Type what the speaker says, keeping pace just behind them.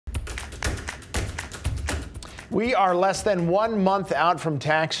We are less than 1 month out from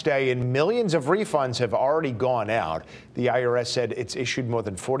tax day, and millions of refunds have already gone out. The IRS said it's issued more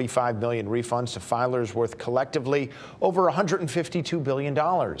than 45 million refunds to filers worth collectively over $152 billion.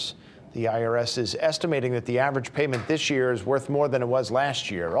 The IRS is estimating that the average payment this year is worth more than it was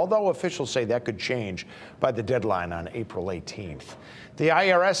last year, although officials say that could change by the deadline on April 18th. The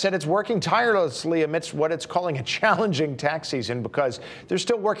IRS said it's working tirelessly amidst what it's calling a challenging tax season because they're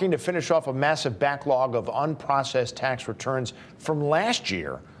still working to finish off a massive backlog of unprocessed tax returns from last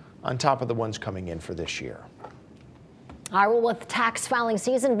year on top of the ones coming in for this year. All right, well, with tax filing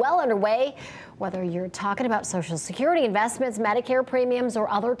season well underway, whether you're talking about Social Security investments, Medicare premiums,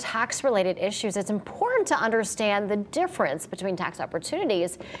 or other tax-related issues, it's important to understand the difference between tax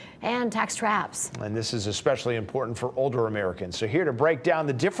opportunities and tax traps. And this is especially important for older Americans. So here to break down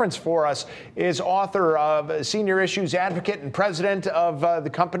the difference for us is author of Senior Issues Advocate and president of the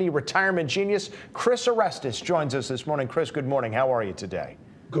company Retirement Genius, Chris Orestis, joins us this morning. Chris, good morning. How are you today?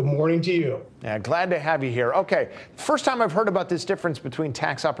 Good morning to you. Yeah, glad to have you here. Okay, first time I've heard about this difference between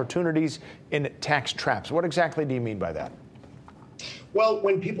tax opportunities and tax traps. What exactly do you mean by that? Well,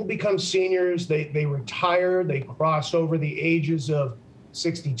 when people become seniors, they retire, they cross over the ages of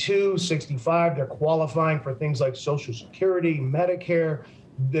 62, 65, they're qualifying for things like Social Security, Medicare.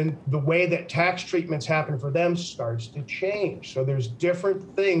 Then the way that tax treatments happen for them starts to change. So there's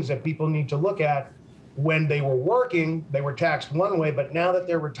different things that people need to look at. When they were working, they were taxed one way, but now that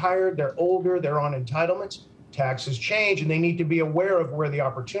they're retired, they're older, they're on entitlements, taxes change, and they need to be aware of where the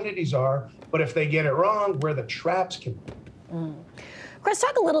opportunities are, but if they get it wrong, where the traps can be. Chris,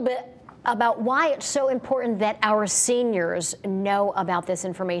 talk a little bit about why it's so important that our seniors know about this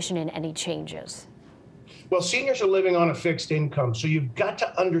information and any changes. Well, seniors are living on a fixed income, so you've got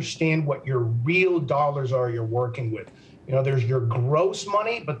to understand what your real dollars are you're working with. You know, there's your gross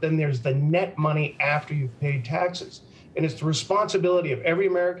money, but then there's the net money after you've paid taxes. And it's the responsibility of every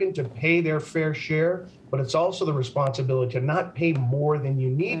American to pay their fair share, but it's also the responsibility to not pay more than you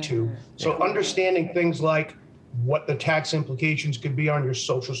need to. So understanding things like what the tax implications could be on your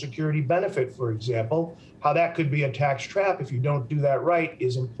Social Security benefit, for example, how that could be a tax trap if you don't do that right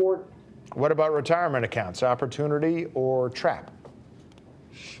is important. What about retirement accounts, opportunity or trap?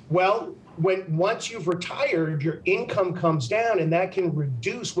 Well, once you've retired, your income comes down and that can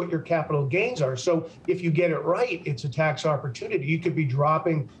reduce what your capital gains are. So if you get it right, it's a tax opportunity. You could be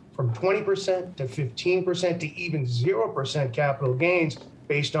dropping from 20% to 15% to even 0% capital gains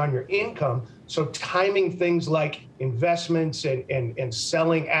based on your income. So timing things like investments and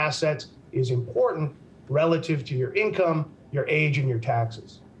selling assets is important relative to your income, your age, and your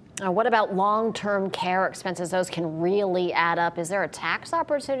taxes. What about long-term care expenses? Those can really add up. Is there a tax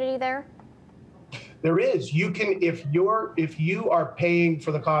opportunity there? There is. You can, if you are paying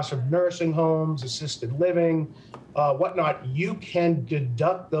for the cost of nursing homes, assisted living, whatnot, you can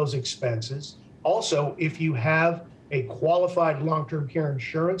deduct those expenses. Also, if you have a qualified long-term care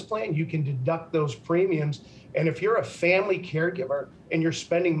insurance plan, you can deduct those premiums. And if you're a family caregiver and you're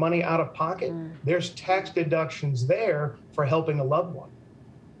spending money out of pocket, there's tax deductions there for helping a loved one.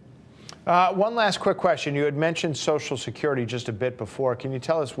 One last quick question. You had mentioned Social Security just a bit before. Can you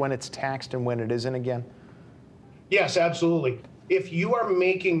tell us when it's taxed and when it isn't again? Yes, absolutely. If you are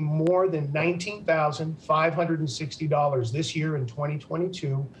making more than $19,560 this year in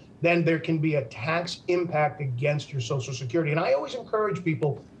 2022, then there can be a tax impact against your Social Security. And I always encourage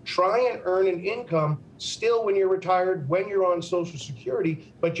people, try and earn an income still when you're retired, when you're on Social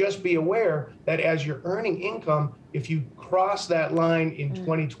Security, but just be aware that as you're earning income, if you cross that line in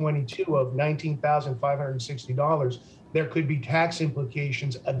 2022 of $19,560, there could be tax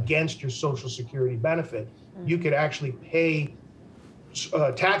implications against your Social Security benefit. You could actually pay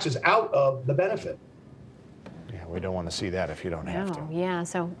taxes out of the benefit. Yeah, we don't want to see that if you don't have to. Yeah,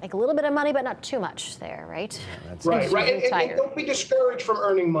 so make a little bit of money, but not too much there, right? Yeah, that's right. And don't be discouraged from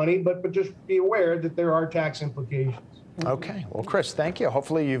earning money, but just be aware that there are tax implications. Okay. Well, Chris, thank you.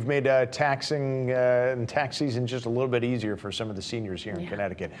 Hopefully you've made taxing and tax season just a little bit easier for some of the seniors here in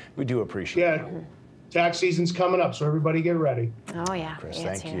Connecticut. We do appreciate it. Yeah, tax season's coming up, so everybody get ready. Oh, yeah. Chris,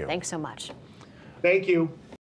 Yeah, thank you. Thanks so much. Thank you.